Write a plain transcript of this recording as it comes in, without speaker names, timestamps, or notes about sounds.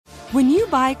When you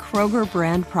buy Kroger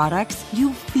brand products,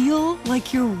 you feel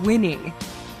like you're winning.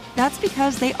 That's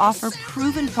because they offer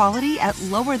proven quality at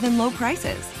lower than low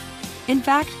prices. In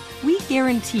fact, we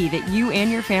guarantee that you and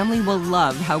your family will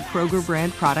love how Kroger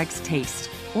brand products taste,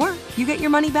 or you get your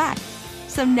money back.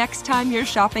 So next time you're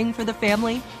shopping for the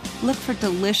family, look for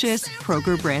delicious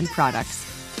Kroger brand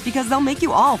products, because they'll make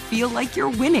you all feel like you're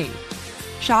winning.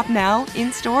 Shop now,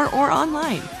 in-store, or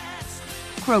online.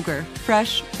 Kroger,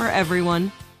 fresh for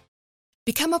everyone.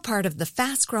 Become a part of the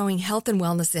fast-growing health and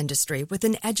wellness industry with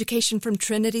an education from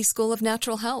Trinity School of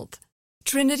Natural Health.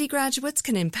 Trinity graduates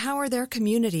can empower their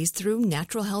communities through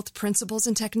natural health principles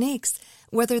and techniques,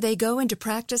 whether they go into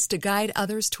practice to guide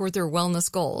others toward their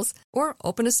wellness goals or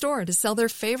open a store to sell their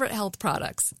favorite health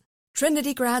products.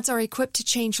 Trinity grads are equipped to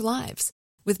change lives.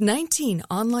 With 19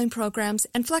 online programs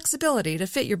and flexibility to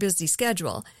fit your busy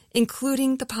schedule,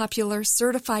 including the popular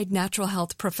Certified Natural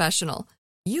Health Professional,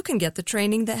 you can get the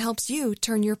training that helps you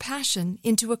turn your passion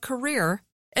into a career.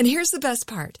 And here's the best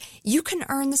part. You can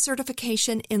earn the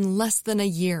certification in less than a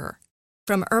year.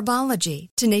 From herbology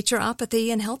to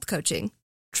naturopathy and health coaching,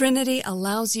 Trinity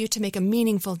allows you to make a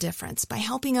meaningful difference by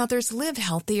helping others live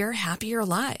healthier, happier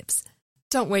lives.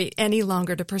 Don't wait any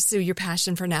longer to pursue your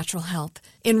passion for natural health.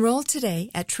 Enroll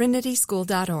today at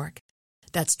trinityschool.org.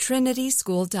 That's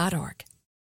trinityschool.org.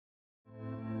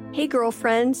 Hey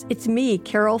girlfriends, it's me,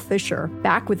 Carol Fisher,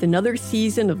 back with another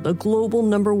season of the global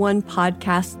 #1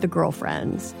 podcast, The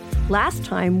Girlfriends. Last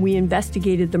time, we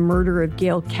investigated the murder of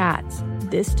Gail Katz.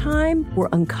 This time, we're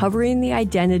uncovering the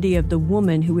identity of the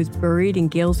woman who was buried in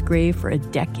Gail's grave for a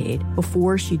decade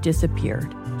before she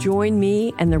disappeared. Join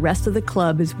me and the rest of the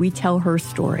club as we tell her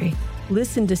story.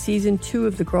 Listen to Season 2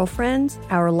 of The Girlfriends,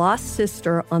 Our Lost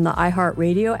Sister on the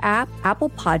iHeartRadio app, Apple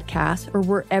Podcasts, or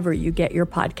wherever you get your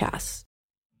podcasts.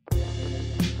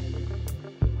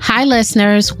 Hi,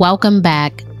 listeners. Welcome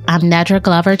back. I'm Nedra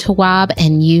Glover Tawwab,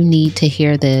 and you need to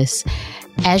hear this.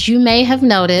 As you may have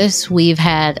noticed, we've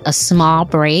had a small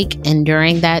break, and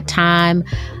during that time,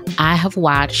 I have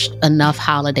watched enough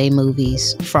holiday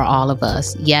movies for all of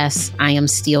us. Yes, I am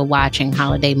still watching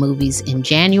holiday movies in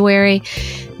January.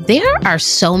 There are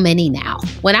so many now.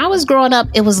 When I was growing up,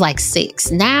 it was like 6.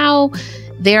 Now,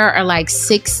 there are like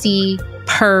 60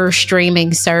 per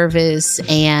streaming service,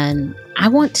 and I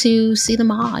want to see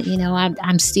them all. You know,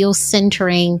 I'm still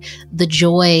centering the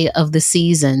joy of the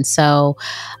season. So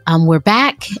we're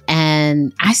back,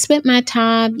 and I spent my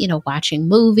time, watching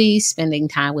movies, spending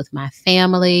time with my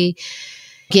family,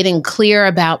 getting clear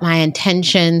about my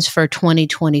intentions for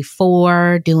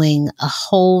 2024, doing a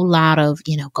whole lot of,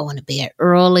 going to bed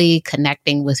early,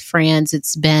 connecting with friends.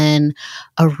 It's been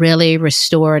a really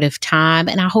restorative time,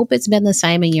 and I hope it's been the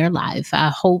same in your life. I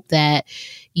hope that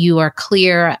you are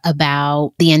clear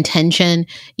about the intention,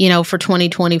 for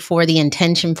 2024, the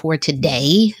intention for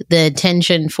today, the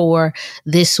intention for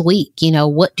this week.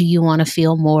 What do you want to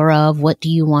feel more of? What do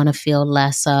you want to feel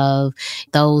less of?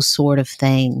 Those sort of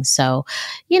things. So,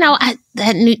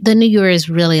 the new year is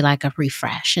really like a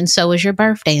refresh. And so is your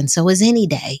birthday. And so is any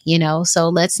day, So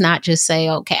let's not just say,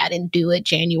 okay, I didn't do it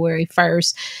January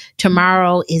 1st.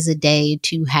 Tomorrow is a day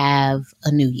to have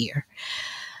a new year.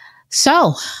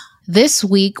 So this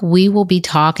week, we will be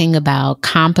talking about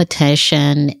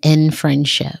competition in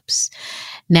friendships.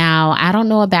 Now, I don't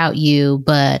know about you,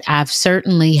 but I've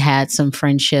certainly had some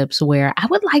friendships where I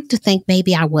would like to think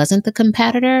maybe I wasn't the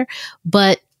competitor,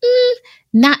 but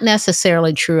not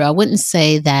necessarily true. I wouldn't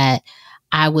say that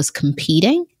I was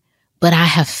competing, but I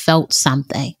have felt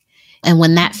something. And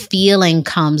when that feeling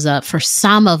comes up, for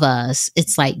some of us,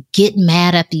 it's like get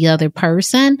mad at the other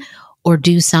person or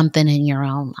do something in your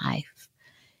own life.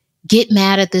 Get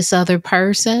mad at this other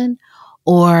person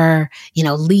or,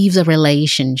 leave the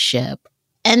relationship.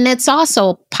 And it's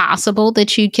also possible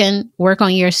that you can work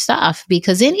on your stuff,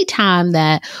 because anytime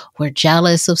that we're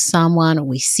jealous of someone or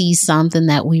we see something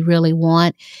that we really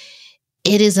want,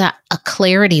 it is a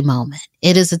clarity moment.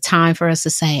 It is a time for us to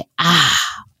say,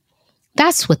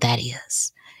 that's what that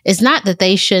is. It's not that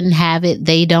they shouldn't have it.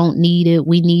 They don't need it.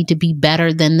 We need to be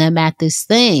better than them at this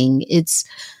thing. It's,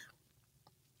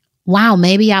 wow,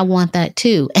 maybe I want that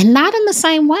too. And not in the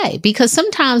same way, because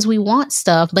sometimes we want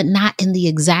stuff, but not in the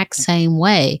exact same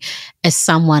way as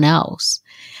someone else.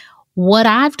 What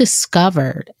I've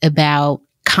discovered about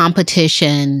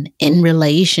competition in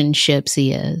relationships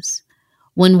is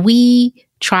when we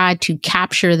try to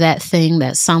capture that thing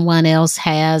that someone else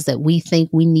has that we think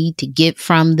we need to get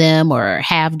from them or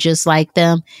have just like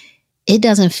them, it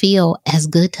doesn't feel as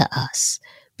good to us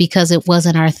because it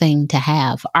wasn't our thing to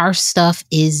have. Our stuff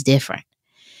is different.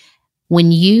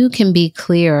 When you can be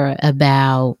clear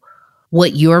about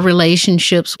what your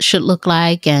relationships should look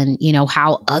like and,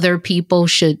 how other people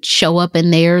should show up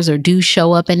in theirs or do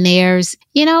show up in theirs,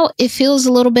 it feels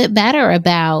a little bit better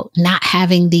about not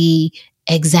having the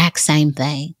exact same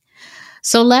thing.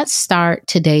 So let's start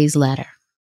today's letter.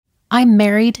 I'm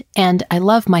married and I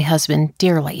love my husband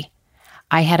dearly.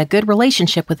 I had a good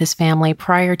relationship with his family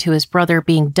prior to his brother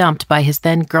being dumped by his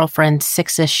then girlfriend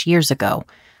 6-ish years ago.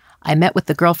 I met with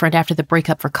the girlfriend after the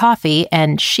breakup for coffee,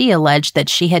 and she alleged that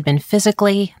she had been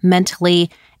physically,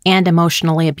 mentally, and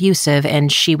emotionally abusive,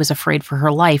 and she was afraid for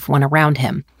her life when around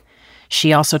him.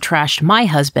 She also trashed my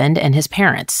husband and his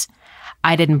parents.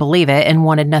 I didn't believe it and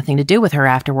wanted nothing to do with her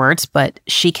afterwards, but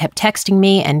she kept texting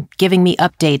me and giving me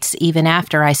updates even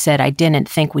after I said I didn't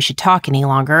think we should talk any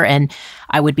longer, and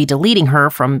I would be deleting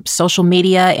her from social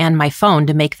media and my phone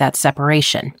to make that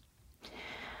separation.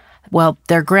 Well,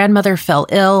 their grandmother fell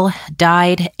ill,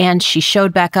 died, and she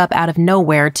showed back up out of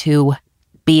nowhere to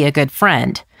be a good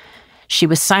friend. She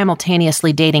was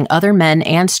simultaneously dating other men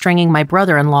and stringing my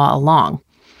brother-in-law along.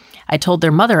 I told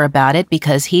their mother about it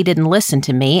because he didn't listen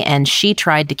to me, and she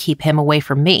tried to keep him away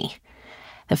from me.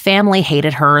 The family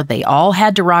hated her. They all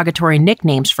had derogatory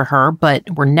nicknames for her,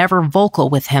 but were never vocal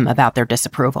with him about their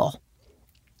disapproval.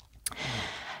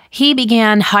 He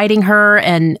began hiding her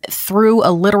and threw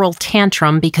a literal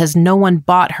tantrum because no one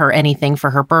bought her anything for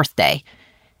her birthday.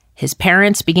 His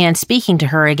parents began speaking to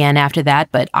her again after that,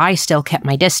 but I still kept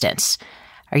my distance.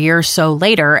 A year or so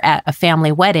later, at a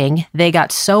family wedding, they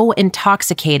got so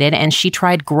intoxicated and she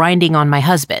tried grinding on my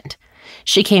husband.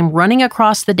 She came running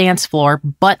across the dance floor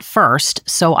butt first,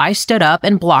 so I stood up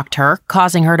and blocked her,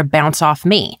 causing her to bounce off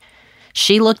me.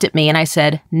 She looked at me and I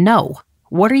said, "No,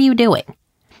 what are you doing?"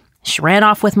 She ran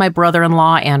off with my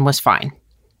brother-in-law and was fine.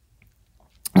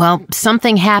 Well,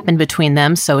 something happened between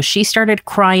them, so she started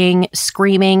crying,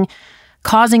 screaming,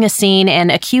 causing a scene,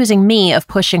 and accusing me of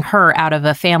pushing her out of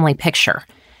a family picture.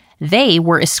 They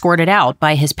were escorted out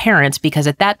by his parents because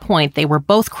at that point they were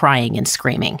both crying and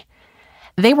screaming.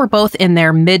 They were both in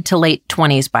their mid to late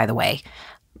 20s, by the way.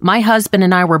 My husband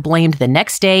and I were blamed the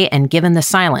next day and given the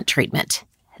silent treatment.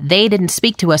 They didn't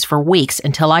speak to us for weeks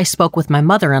until I spoke with my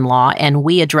mother-in-law and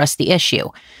we addressed the issue.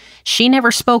 She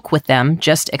never spoke with them,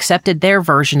 just accepted their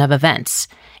version of events,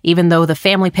 even though the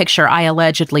family picture I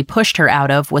allegedly pushed her out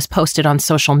of was posted on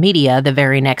social media the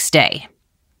very next day.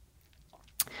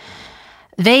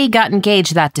 They got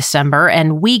engaged that December,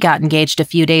 and we got engaged a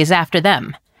few days after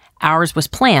them. Ours was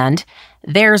planned.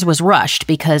 Theirs was rushed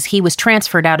because he was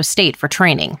transferred out of state for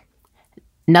training.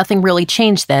 Nothing really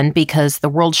changed then because the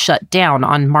world shut down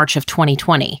on March of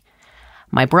 2020.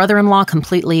 My brother-in-law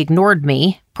completely ignored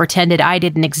me, pretended I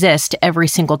didn't exist every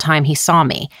single time he saw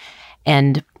me.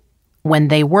 And when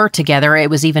they were together, it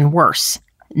was even worse.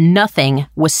 Nothing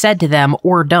was said to them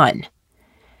or done.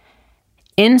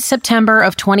 In September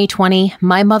of 2020,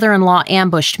 my mother-in-law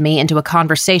ambushed me into a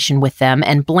conversation with them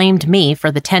and blamed me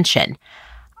for the tension.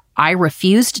 I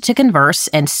refused to converse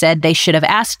and said they should have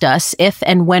asked us if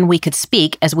and when we could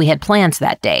speak, as we had plans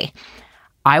that day.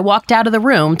 I walked out of the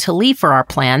room to leave for our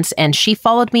plans, and she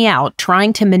followed me out,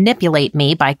 trying to manipulate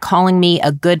me by calling me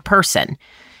a good person.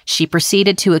 She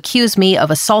proceeded to accuse me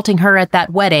of assaulting her at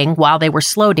that wedding while they were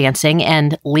slow dancing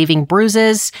and leaving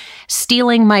bruises,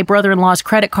 stealing my brother-in-law's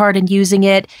credit card and using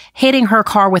it, hitting her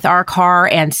car with our car,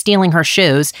 and stealing her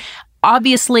shoes.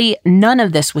 Obviously, none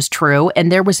of this was true,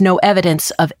 and there was no evidence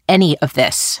of any of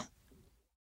this.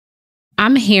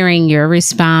 I'm hearing your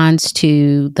response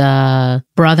to the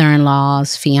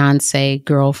brother-in-law's fiance,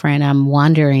 girlfriend. I'm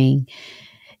wondering,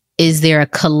 is there a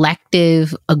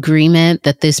collective agreement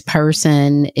that this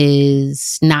person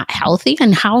is not healthy?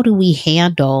 And how do we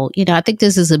handle, I think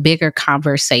this is a bigger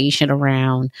conversation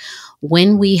around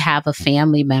when we have a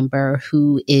family member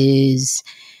who is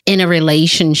in a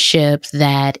relationship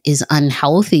that is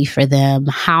unhealthy for them.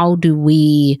 How do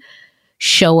we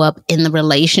show up in the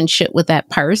relationship with that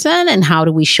person, and how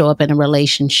do we show up in a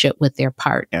relationship with their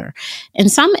partner? In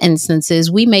some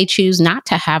instances, we may choose not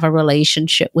to have a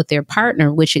relationship with their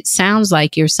partner, which it sounds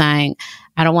like you're saying,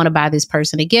 I don't want to buy this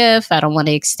person a gift. I don't want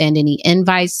to extend any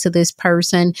invites to this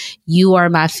person. You are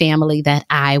my family that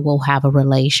I will have a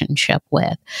relationship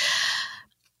with.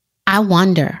 I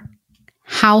wonder,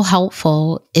 how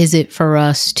helpful is it for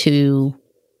us to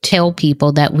tell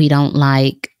people that we don't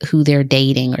like who they're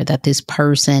dating or that this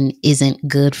person isn't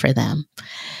good for them?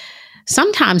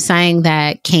 Sometimes saying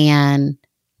that can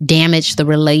damage the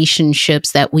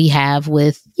relationships that we have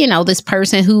with, this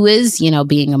person who is,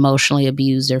 being emotionally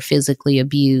abused or physically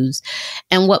abused.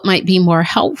 And what might be more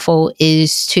helpful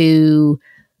is to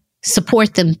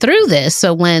support them through this.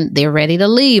 So when they're ready to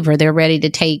leave or they're ready to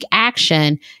take action,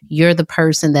 attraction, you're the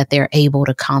person that they're able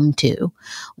to come to.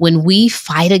 When we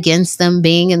fight against them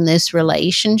being in this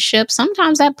relationship,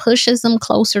 sometimes that pushes them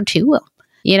closer to him.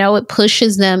 You know, it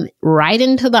pushes them right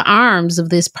into the arms of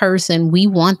this person we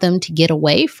want them to get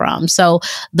away from. So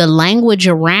the language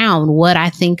around what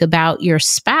I think about your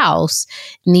spouse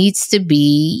needs to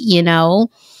be, you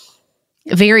know,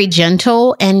 very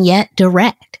gentle and yet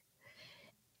direct.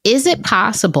 Is it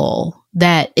possible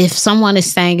that if someone is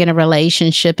staying in a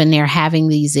relationship and they're having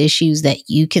these issues that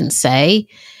you can say,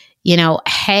 you know,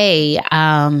 hey,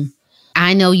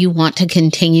 I know you want to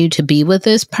continue to be with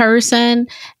this person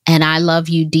and I love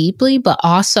you deeply, but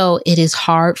also it is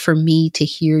hard for me to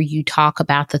hear you talk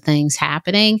about the things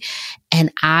happening.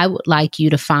 And I would like you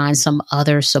to find some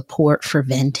other support for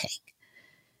venting.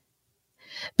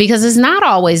 Because it's not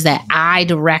always that I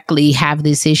directly have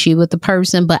this issue with the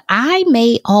person, but I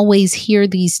may always hear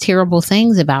these terrible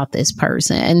things about this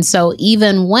person. And so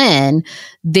even when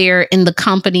they're in the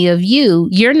company of you,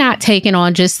 you're not taking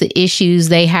on just the issues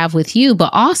they have with you, but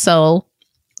also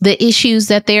the issues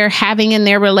that they're having in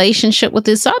their relationship with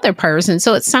this other person.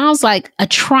 So it sounds like a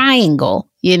triangle,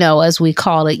 you know, as we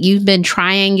call it. You've been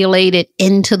triangulated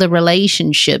into the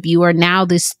relationship. You are now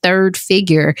this third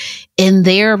figure in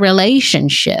their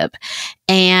relationship.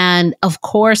 And of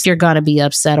course, you're going to be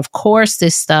upset. Of course,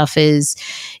 this stuff is,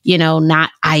 you know, not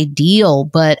ideal,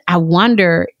 but I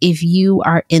wonder if you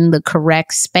are in the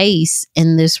correct space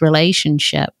in this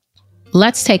relationship.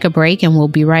 Let's take a break and we'll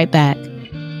be right back.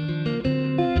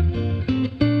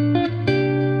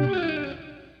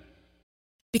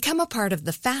 Become a part of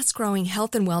the fast-growing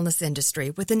health and wellness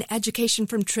industry with an education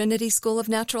from Trinity School of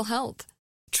Natural Health.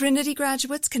 Trinity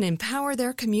graduates can empower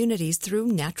their communities through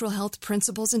natural health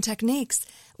principles and techniques,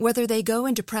 whether they go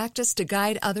into practice to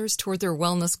guide others toward their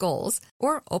wellness goals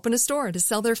or open a store to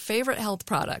sell their favorite health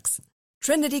products.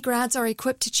 Trinity grads are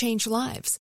equipped to change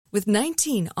lives. With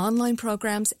 19 online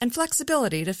programs and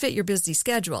flexibility to fit your busy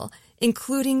schedule,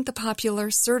 including the popular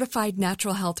Certified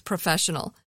Natural Health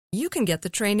Professional, you can get the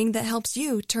training that helps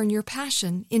you turn your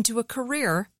passion into a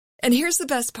career. And here's the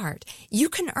best part. You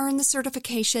can earn the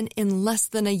certification in less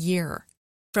than a year.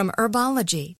 From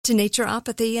herbology to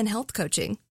naturopathy and health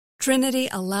coaching, Trinity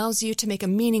allows you to make a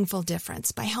meaningful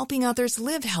difference by helping others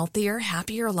live healthier,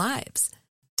 happier lives.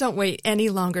 Don't wait any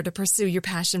longer to pursue your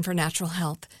passion for natural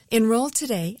health. Enroll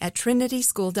today at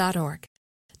trinityschool.org.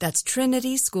 That's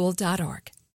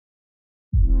trinityschool.org.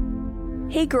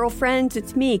 Hey girlfriends,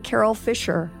 it's me, Carol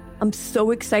Fisher. I'm so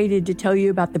excited to tell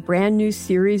you about the brand new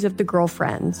series of The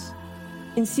Girlfriends.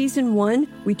 In season 1,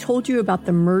 we told you about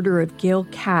the murder of Gail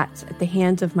Katz at the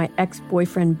hands of my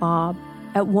ex-boyfriend Bob.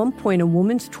 At one point, a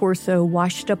woman's torso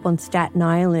washed up on Staten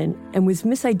Island and was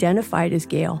misidentified as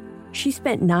Gail. She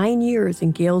spent 9 years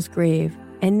in Gail's grave,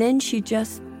 and then she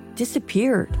just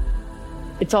disappeared.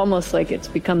 It's almost like it's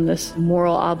become this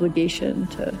moral obligation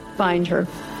to find her.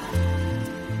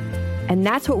 And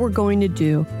that's what we're going to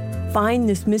do. Find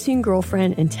this missing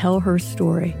girlfriend and tell her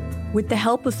story. With the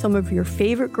help of some of your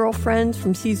favorite girlfriends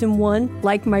from season 1,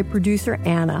 like my producer,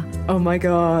 Anna. Oh my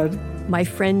God. My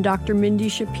friend, Dr. Mindy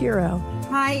Shapiro.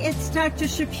 Hi, it's Dr.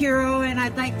 Shapiro, and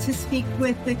I'd like to speak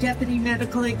with the Deputy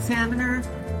Medical Examiner.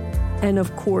 And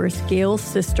of course, Gail's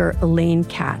sister, Elaine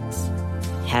Katz.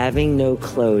 Having no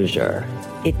closure,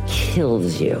 it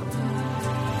kills you.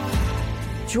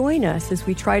 Join us as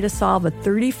we try to solve a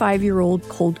 35-year-old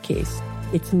cold case.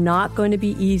 It's not going to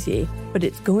be easy, but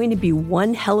it's going to be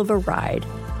one hell of a ride.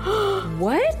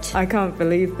 What? I can't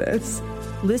believe this.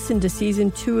 Listen to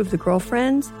season 2 of The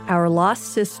Girlfriends, Our Lost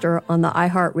Sister on the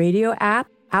iHeartRadio app,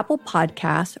 Apple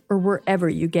Podcasts, or wherever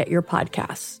you get your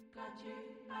podcasts.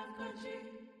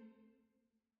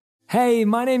 Hey,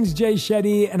 my name's Jay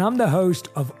Shetty, and I'm the host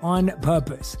of On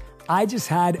Purpose. I just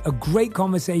had a great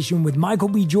conversation with Michael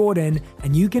B. Jordan,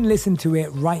 and you can listen to it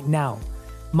right now.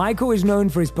 Michael is known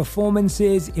for his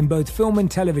performances in both film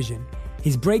and television.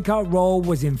 His breakout role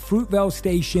was in Fruitvale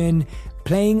Station,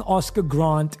 playing Oscar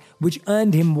Grant, which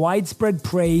earned him widespread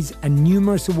praise and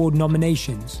numerous award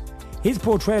nominations. His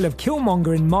portrayal of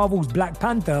Killmonger in Marvel's Black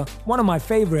Panther, one of my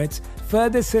favorites,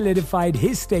 further solidified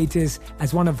his status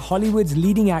as one of Hollywood's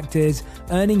leading actors,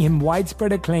 earning him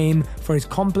widespread acclaim for his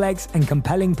complex and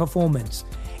compelling performance.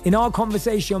 In our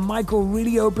conversation, Michael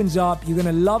really opens up. You're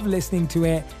going to love listening to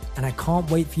it, and I can't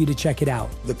wait for you to check it out.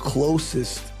 The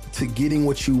closest to getting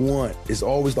what you want is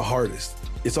always the hardest.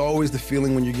 It's always the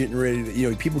feeling when you're getting ready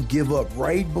to, people give up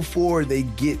right before they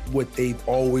get what they've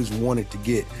always wanted to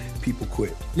get. People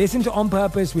quit. Listen to On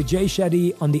Purpose with Jay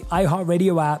Shetty on the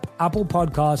iHeartRadio app, Apple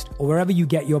Podcast, or wherever you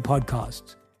get your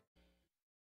podcasts.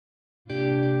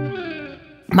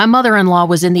 My mother-in-law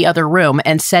was in the other room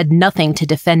and said nothing to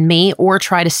defend me or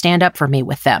try to stand up for me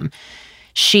with them.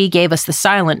 She gave us the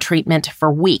silent treatment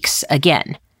for weeks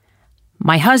again.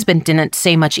 My husband didn't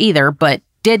say much either, but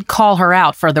did call her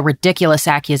out for the ridiculous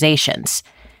accusations.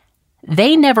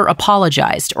 They never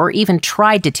apologized or even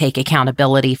tried to take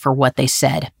accountability for what they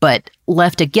said, but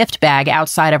left a gift bag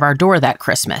outside of our door that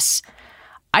Christmas.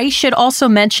 I should also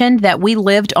mention that we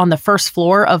lived on the first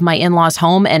floor of my in-laws'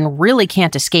 home and really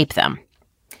can't escape them.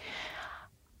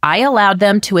 I allowed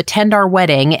them to attend our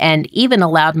wedding and even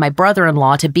allowed my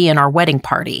brother-in-law to be in our wedding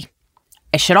party.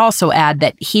 I should also add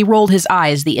that he rolled his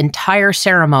eyes the entire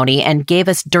ceremony and gave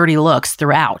us dirty looks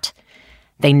throughout.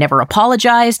 They never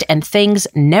apologized and things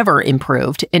never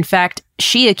improved. In fact,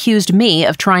 she accused me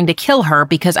of trying to kill her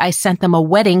because I sent them a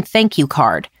wedding thank you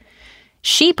card.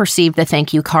 She perceived the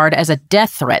thank you card as a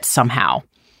death threat somehow.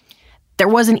 There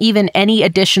wasn't even any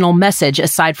additional message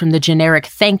aside from the generic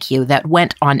thank you that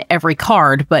went on every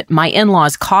card, but my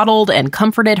in-laws coddled and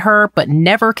comforted her, but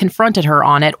never confronted her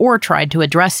on it or tried to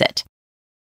address it.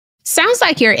 Sounds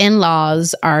like your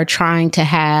in-laws are trying to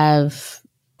have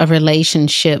a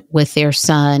relationship with their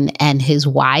son and his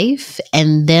wife,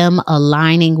 and them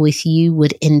aligning with you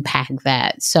would impact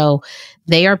that. So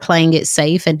they are playing it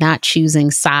safe and not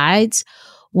choosing sides,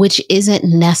 which isn't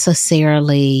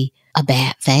necessarily a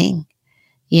bad thing.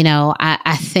 You know,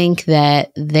 I think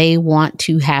that they want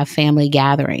to have family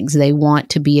gatherings. They want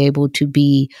to be able to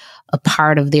be a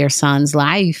part of their son's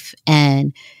life,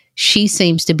 and she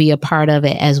seems to be a part of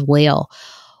it as well.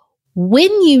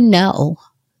 When you know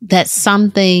that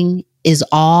something is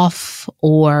off,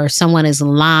 or someone is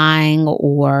lying,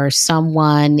 or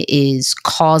someone is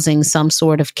causing some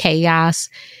sort of chaos,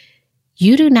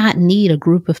 you do not need a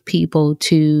group of people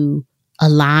to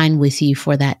align with you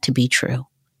for that to be true.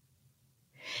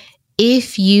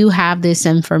 If you have this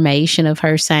information of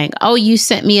her saying, oh, you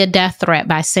sent me a death threat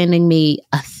by sending me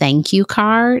a thank you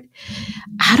card,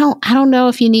 I don't know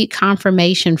if you need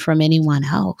confirmation from anyone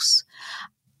else.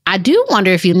 I do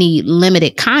wonder if you need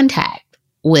limited contact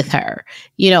with her.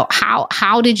 You know,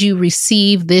 how did you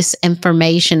receive this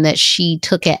information that she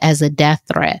took it as a death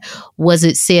threat? Was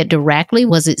it said directly?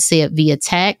 Was it said via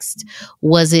text?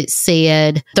 Was it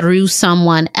said through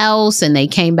someone else and they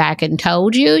came back and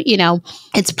told you? You know,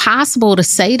 it's possible to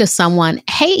say to someone,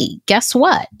 hey, guess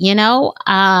what? You know,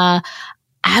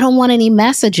 I don't want any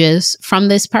messages from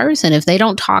this person. If they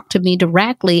don't talk to me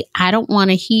directly, I don't want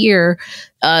to hear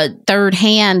third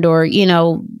hand or, you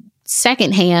know,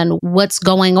 secondhand what's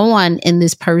going on in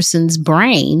this person's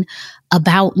brain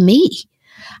about me.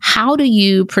 How do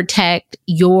you protect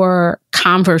your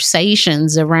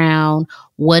conversations around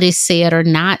what is said or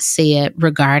not said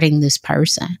regarding this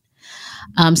person?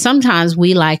 Sometimes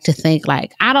we like to think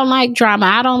like, I don't like drama.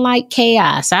 I don't like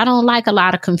chaos. I don't like a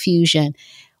lot of confusion,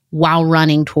 while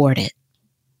running toward it.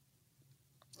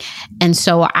 And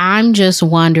so I'm just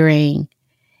wondering,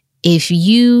 if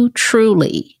you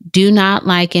truly do not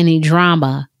like any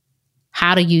drama,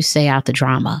 how do you stay out the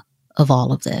drama of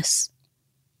all of this?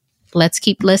 Let's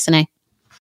keep listening.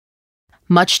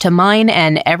 Much to mine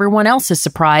and everyone else's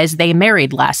surprise, they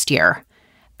married last year.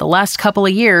 The last couple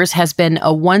of years has been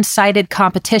a one-sided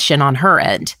competition on her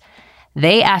end.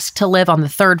 They asked to live on the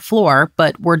third floor,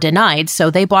 but were denied, so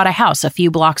they bought a house a few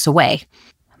blocks away.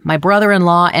 My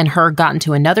brother-in-law and her got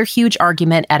into another huge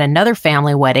argument at another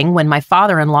family wedding when my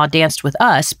father-in-law danced with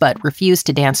us, but refused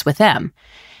to dance with them.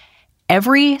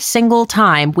 Every single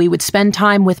time we would spend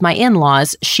time with my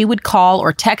in-laws, she would call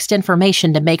or text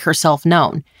information to make herself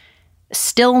known.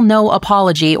 Still no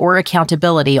apology or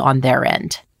accountability on their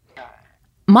end.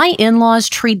 My in-laws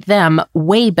treat them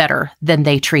way better than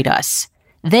they treat us.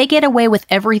 They get away with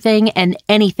everything and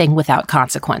anything without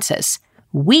consequences.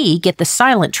 We get the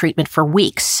silent treatment for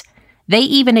weeks. They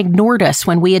even ignored us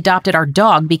when we adopted our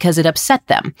dog because it upset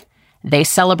them. They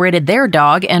celebrated their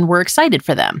dog and were excited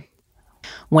for them.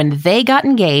 When they got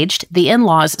engaged, the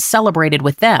in-laws celebrated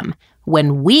with them.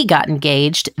 When we got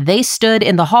engaged, they stood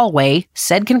in the hallway,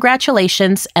 said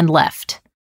congratulations, and left.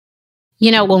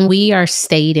 You know, when we are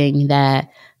stating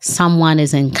that someone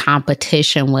is in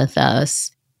competition with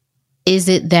us, is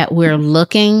it that we're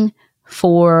looking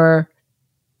for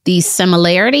these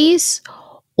similarities,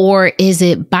 or is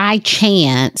it by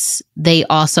chance they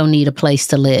also need a place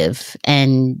to live?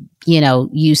 And, you know,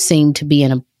 you seem to be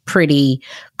in a pretty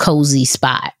cozy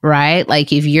spot, right?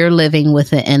 Like if you're living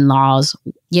with the in-laws,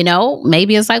 you know,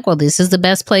 maybe it's like, well, this is the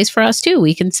best place for us too.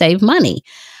 We can save money.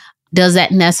 does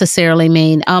that necessarily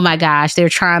mean, oh my gosh, they're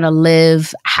trying to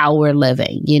live how we're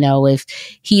living? You know, if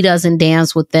he doesn't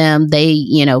dance with them, they,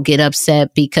 you know, get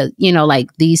upset because, you know,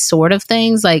 like these sort of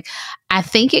things. Like, I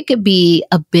think it could be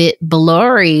a bit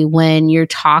blurry when you're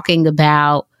talking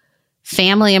about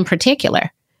family in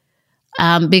particular.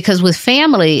 Because with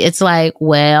family, it's like,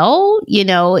 well, you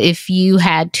know, if you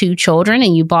had 2 children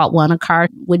and you bought one a car,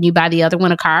 wouldn't you buy the other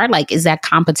one a car? Like, is that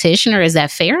competition or is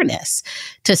that fairness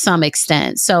to some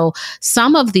extent? So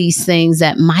some of these things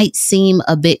that might seem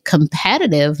a bit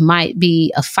competitive might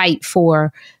be a fight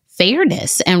for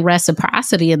fairness and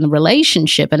reciprocity in the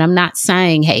relationship. And I'm not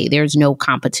saying, hey, there's no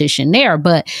competition there,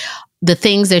 but the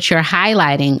things that you're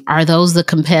highlighting, are those the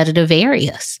competitive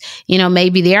areas? You know,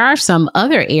 maybe there are some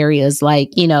other areas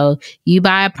like, you know, you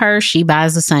buy a purse, she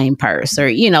buys the same purse, or,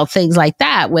 you know, things like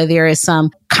that, where there is some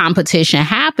competition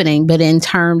happening. But in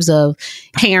terms of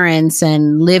parents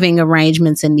and living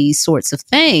arrangements and these sorts of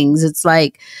things, it's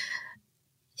like,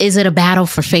 is it a battle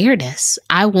for fairness?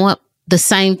 I want the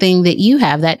same thing that you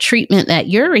have, that treatment that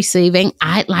you're receiving.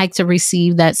 I'd like to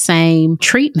receive that same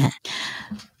treatment.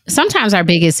 Sometimes our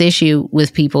biggest issue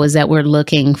with people is that we're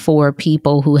looking for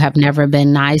people who have never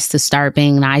been nice to start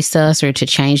being nice to us or to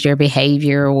change their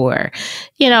behavior, or,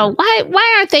 you know,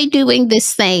 why aren't they doing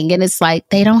this thing? And it's like,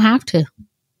 they don't have to.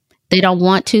 They don't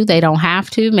want to. They don't have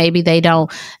to. Maybe they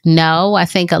don't know. I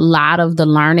think a lot of the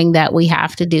learning that we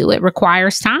have to do, it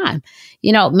requires time.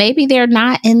 You know, maybe they're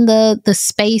not in the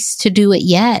space to do it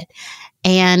yet.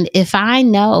 And if I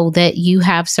know that you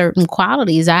have certain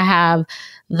qualities, I have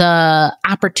the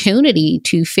opportunity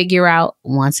to figure out,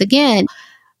 once again,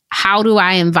 how do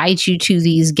I invite you to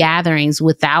these gatherings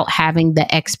without having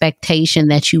the expectation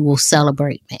that you will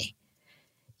celebrate me?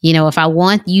 You know, if I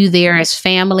want you there as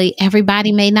family,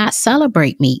 everybody may not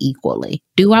celebrate me equally.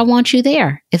 Do I want you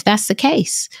there if that's the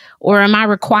case? Or am I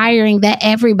requiring that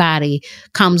everybody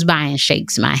comes by and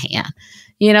shakes my hand?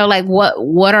 You know, like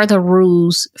what are the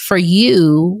rules for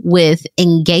you with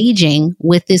engaging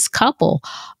with this couple?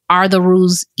 Are the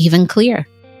rules even clear?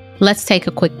 Let's take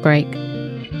a quick break.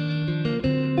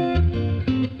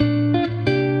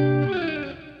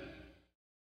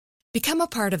 Become a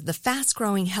part of the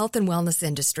fast-growing health and wellness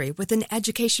industry with an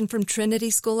education from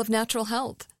Trinity School of Natural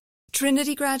Health.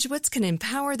 Trinity graduates can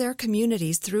empower their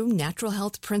communities through natural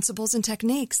health principles and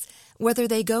techniques, whether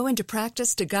they go into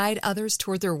practice to guide others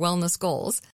toward their wellness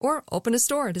goals or open a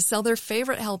store to sell their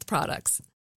favorite health products.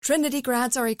 Trinity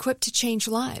grads are equipped to change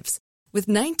lives with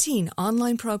 19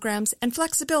 online programs and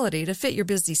flexibility to fit your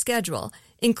busy schedule,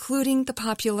 including the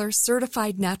popular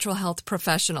Certified Natural Health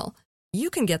Professional. You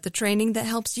can get the training that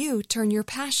helps you turn your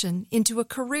passion into a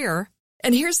career.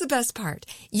 And here's the best part.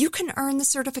 You can earn the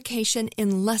certification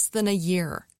in less than a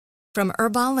year. From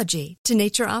herbology to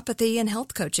naturopathy and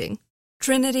health coaching,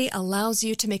 Trinity allows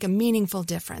you to make a meaningful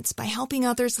difference by helping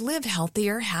others live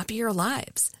healthier, happier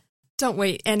lives. Don't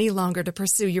wait any longer to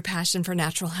pursue your passion for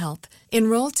natural health.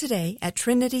 Enroll today at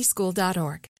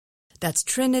trinityschool.org. That's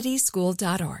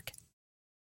trinityschool.org.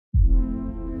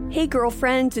 Hey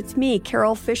girlfriends, it's me,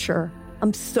 Carol Fisher.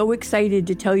 I'm so excited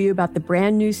to tell you about the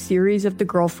brand new series of The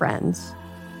Girlfriends.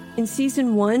 In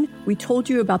season 1, we told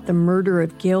you about the murder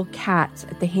of Gail Katz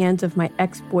at the hands of my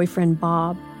ex-boyfriend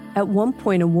Bob. At one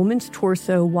point, a woman's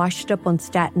torso washed up on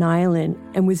Staten Island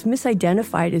and was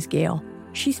misidentified as Gail.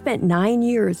 She spent 9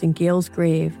 years in Gail's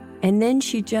grave, and then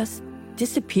she just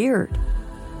disappeared.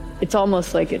 It's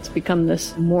almost like it's become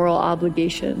this moral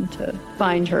obligation to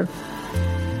find her.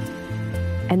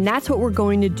 And that's what we're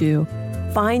going to do.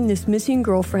 Find this missing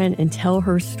girlfriend and tell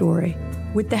her story.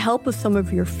 With the help of some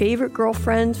of your favorite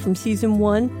girlfriends from season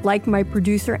 1, like my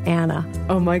producer, Anna.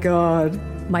 Oh my God.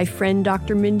 My friend,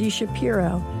 Dr. Mindy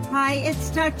Shapiro. Hi, it's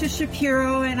Dr.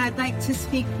 Shapiro, and I'd like to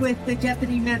speak with the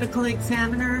Deputy Medical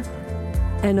Examiner.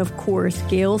 And of course,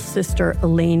 Gail's sister,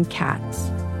 Elaine Katz.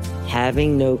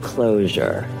 Having no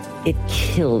closure, it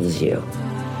kills you.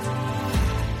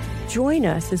 Join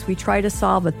us as we try to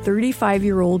solve a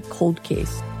 35-year-old cold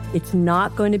case. It's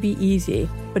not going to be easy,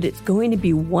 but it's going to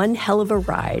be one hell of a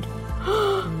ride.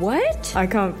 What? I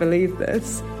can't believe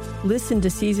this. Listen to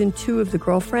season 2 of The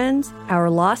Girlfriends, Our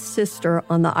Lost Sister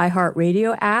on the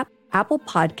iHeartRadio app, Apple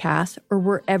Podcasts, or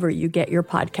wherever you get your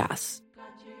podcasts.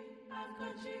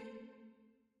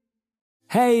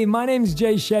 Hey, my name's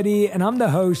Jay Shetty, and I'm the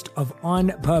host of On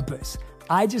Purpose.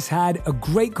 I just had a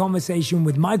great conversation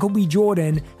with Michael B.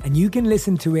 Jordan, and you can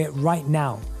listen to it right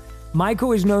now.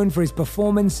 Michael is known for his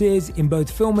performances in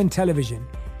both film and television.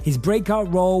 His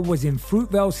breakout role was in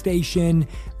Fruitvale Station,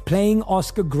 playing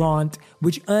Oscar Grant,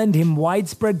 which earned him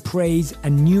widespread praise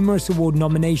and numerous award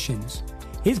nominations.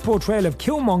 His portrayal of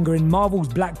Killmonger in Marvel's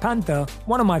Black Panther,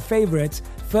 one of my favorites,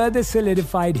 further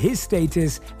solidified his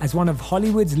status as one of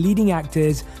Hollywood's leading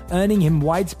actors, earning him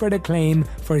widespread acclaim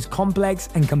for his complex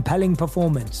and compelling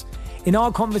performance. In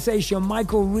our conversation,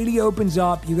 Michael really opens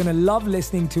up. You're going to love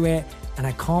listening to it, and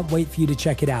I can't wait for you to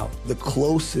check it out. The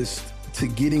closest to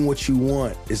getting what you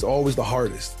want is always the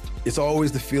hardest. It's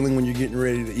always the feeling when you're getting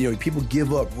ready to, people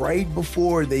give up right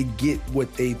before they get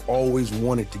what they've always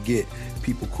wanted to get.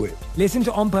 People quit. Listen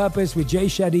to On Purpose with Jay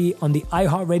Shetty on the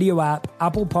iHeartRadio app,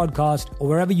 Apple Podcast, or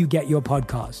wherever you get your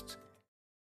podcasts.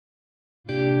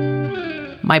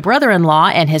 My brother-in-law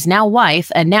and his now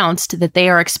wife announced that they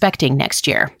are expecting next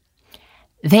year.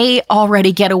 They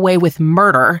already get away with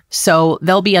murder, so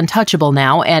they'll be untouchable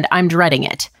now, and I'm dreading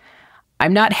it.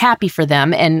 I'm not happy for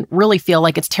them and really feel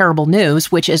like it's terrible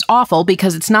news, which is awful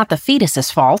because it's not the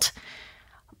fetus's fault.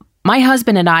 My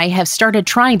husband and I have started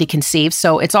trying to conceive,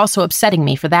 so it's also upsetting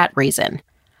me for that reason.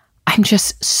 I'm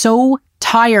just so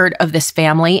tired of this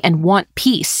family and want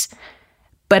peace.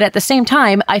 But at the same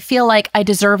time, I feel like I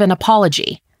deserve an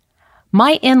apology.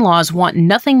 My in-laws want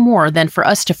nothing more than for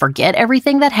us to forget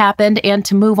everything that happened and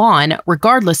to move on,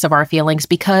 regardless of our feelings,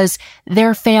 because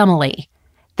they're family.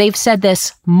 They've said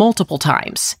this multiple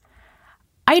times.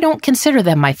 I don't consider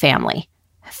them my family.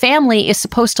 Family is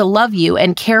supposed to love you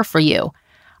and care for you.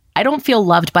 I don't feel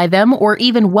loved by them or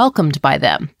even welcomed by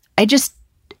them. I just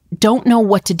don't know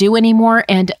what to do anymore,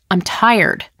 and I'm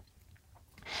tired.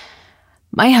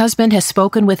 My husband has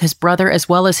spoken with his brother as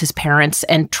well as his parents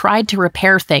and tried to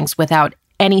repair things without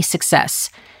any success.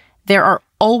 There are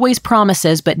always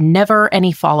promises, but never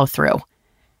any follow-through.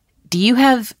 Do you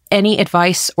have any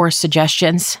advice or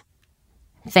suggestions?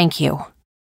 Thank you.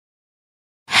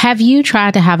 Have you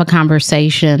tried to have a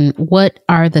conversation? What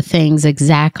are the things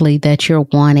exactly that you're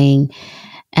wanting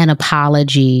an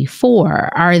apology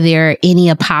for? Are there any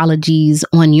apologies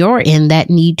on your end that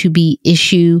need to be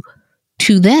issued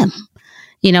to them?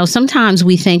 Sometimes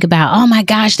we think about, oh my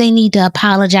gosh, they need to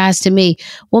apologize to me.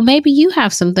 Well, maybe you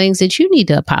have some things that you need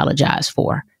to apologize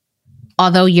for.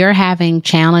 Although you're having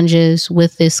challenges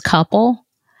with this couple,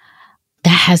 that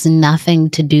has nothing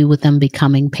to do with them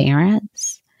becoming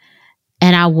parents.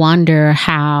 And I wonder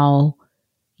how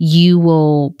you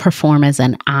will perform as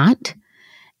an aunt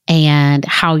and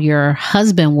how your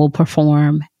husband will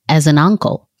perform as an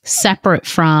uncle, separate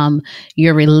from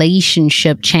your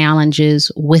relationship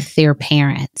challenges with their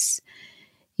parents.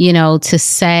 To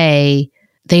say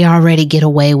they already get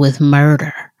away with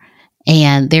murder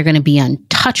and they're going to be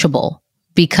untouchable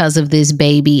because of this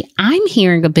baby. I'm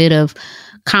hearing a bit of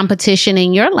competition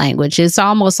in your language. It's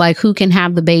almost like who can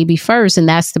have the baby first, and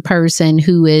that's the person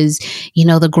who is,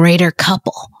 the greater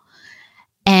couple.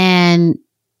 And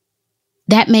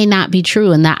that may not be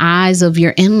true in the eyes of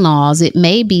your in-laws. It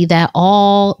may be that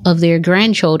all of their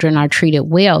grandchildren are treated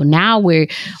well. Now we're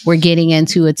getting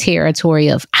into a territory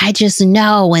of, I just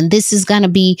know, and this is going to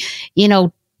be,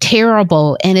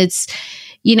 terrible. And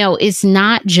it's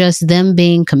not just them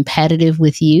being competitive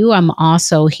with you. I'm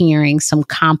also hearing some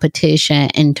competition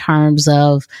in terms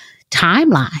of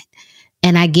timeline.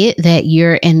 And I get that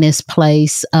you're in this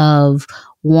place of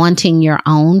wanting your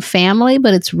own family,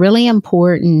 but it's really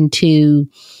important to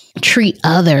treat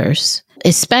others,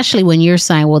 especially when you're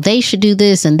saying, well, they should do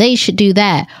this and they should do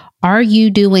that. Are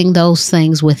you doing those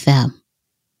things with them?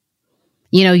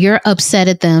 You're upset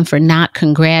at them for not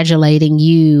congratulating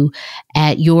you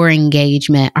at your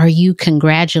engagement. Are you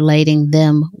congratulating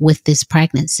them with this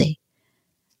pregnancy?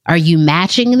 Are you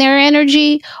matching their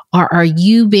energy, or are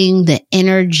you being the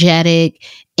energetic,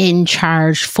 in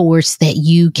charge force that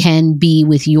you can be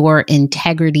with your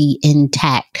integrity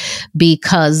intact?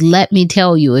 Because let me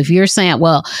tell you, if you're saying,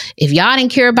 well, if y'all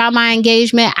didn't care about my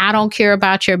engagement, I don't care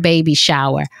about your baby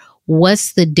shower.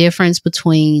 What's the difference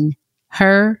between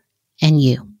her and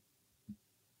you?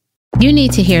 You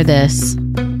need to hear this.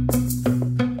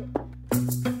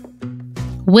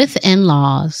 With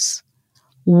in-laws,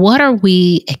 what are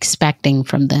we expecting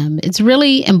from them? It's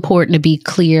really important to be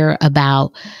clear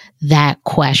about that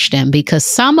question, because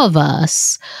some of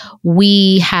us,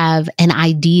 we have an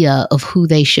idea of who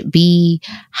they should be,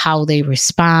 how they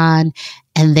respond,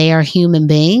 and they are human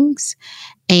beings.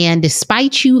 And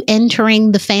despite you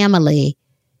entering the family,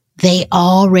 they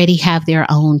already have their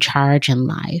own charge in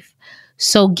life.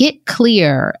 So get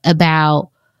clear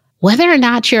about whether or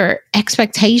not your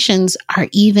expectations are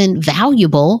even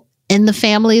valuable in the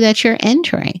family that you're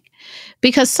entering.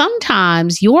 Because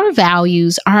sometimes your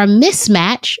values are a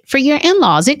mismatch for your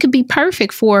in-laws. It could be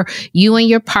perfect for you and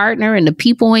your partner and the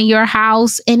people in your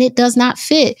house, and it does not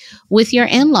fit with your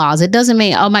in-laws. It doesn't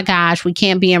mean, oh my gosh, we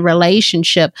can't be in a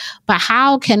relationship. But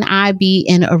how can I be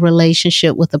in a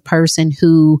relationship with a person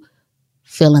who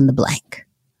fill in the blank,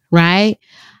 right?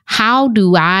 How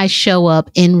do I show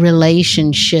up in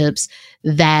relationships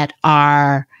that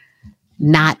are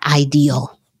not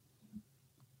ideal?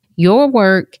 Your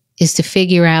work is to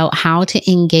figure out how to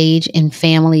engage in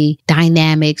family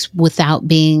dynamics without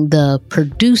being the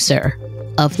producer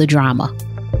of the drama.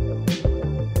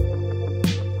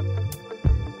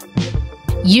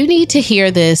 You Need to Hear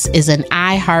This is an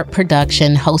iHeart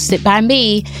production hosted by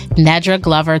me, Nedra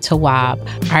Glover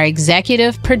Tawwab. Our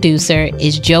executive producer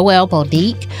is Joelle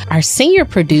Bonique. Our senior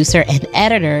producer and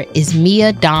editor is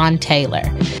Mia Dawn Taylor.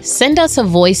 Send us a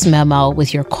voice memo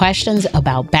with your questions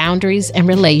about boundaries and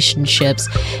relationships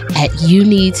at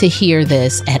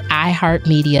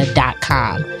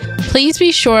youneedtohearthis@iheartmedia.com. Please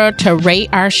be sure to rate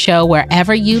our show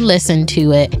wherever you listen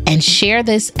to it and share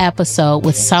this episode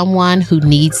with someone who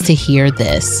needs to hear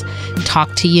this.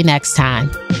 Talk to you next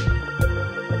time.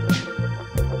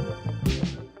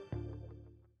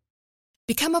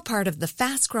 Become a part of the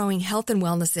fast-growing health and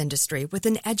wellness industry with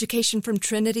an education from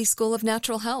Trinity School of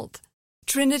Natural Health.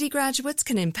 Trinity graduates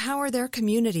can empower their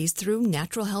communities through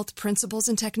natural health principles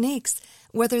and techniques,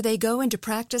 whether they go into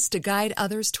practice to guide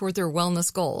others toward their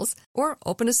wellness goals or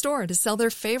open a store to sell their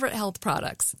favorite health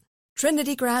products.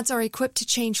 Trinity grads are equipped to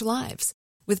change lives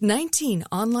with 19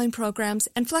 online programs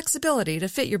and flexibility to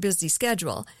fit your busy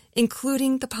schedule,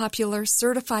 including the popular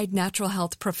Certified Natural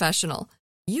Health Professional.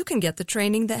 You can get the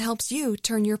training that helps you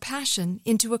turn your passion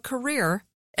into a career.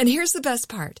 And here's the best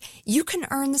part. You can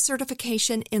earn the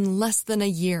certification in less than a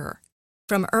year.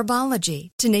 From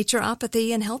herbology to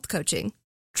naturopathy and health coaching,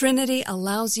 Trinity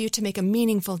allows you to make a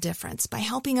meaningful difference by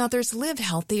helping others live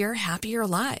healthier, happier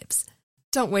lives.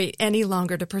 Don't wait any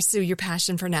longer to pursue your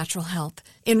passion for natural health.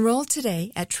 Enroll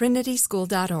today at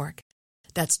trinityschool.org.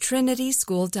 That's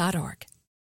trinityschool.org.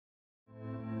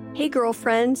 Hey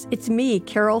girlfriends, it's me,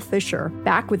 Carol Fisher,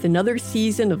 back with another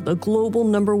season of the global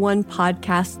 #1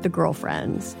 podcast, The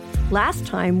Girlfriends. Last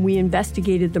time, we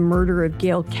investigated the murder of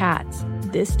Gail Katz.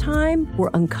 This time, we're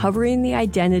uncovering the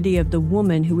identity of the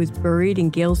woman who was buried in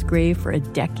Gail's grave for a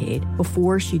decade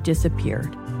before she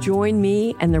disappeared. Join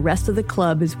me and the rest of the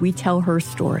club as we tell her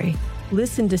story.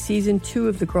 Listen to Season 2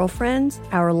 of The Girlfriends,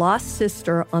 Our Lost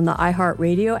Sister on the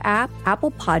iHeartRadio app,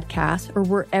 Apple Podcasts, or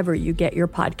wherever you get your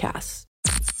podcasts.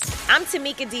 I'm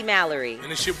Tamika D. Mallory.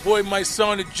 And it's your boy, my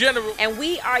son, the General. And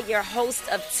we are your hosts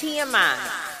of TMI.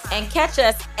 And catch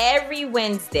us every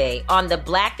Wednesday on the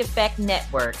Black Effect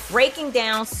Network, breaking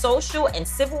down social and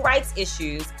civil rights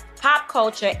issues, pop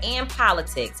culture, and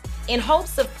politics in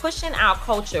hopes of pushing our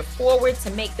culture forward to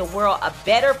make the world a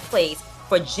better place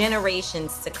for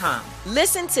generations to come.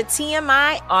 Listen to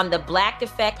TMI on the Black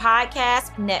Effect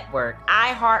Podcast Network,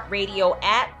 iHeartRadio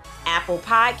app, Apple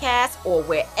Podcasts, or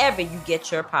wherever you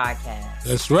get your podcasts.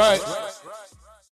 That's right.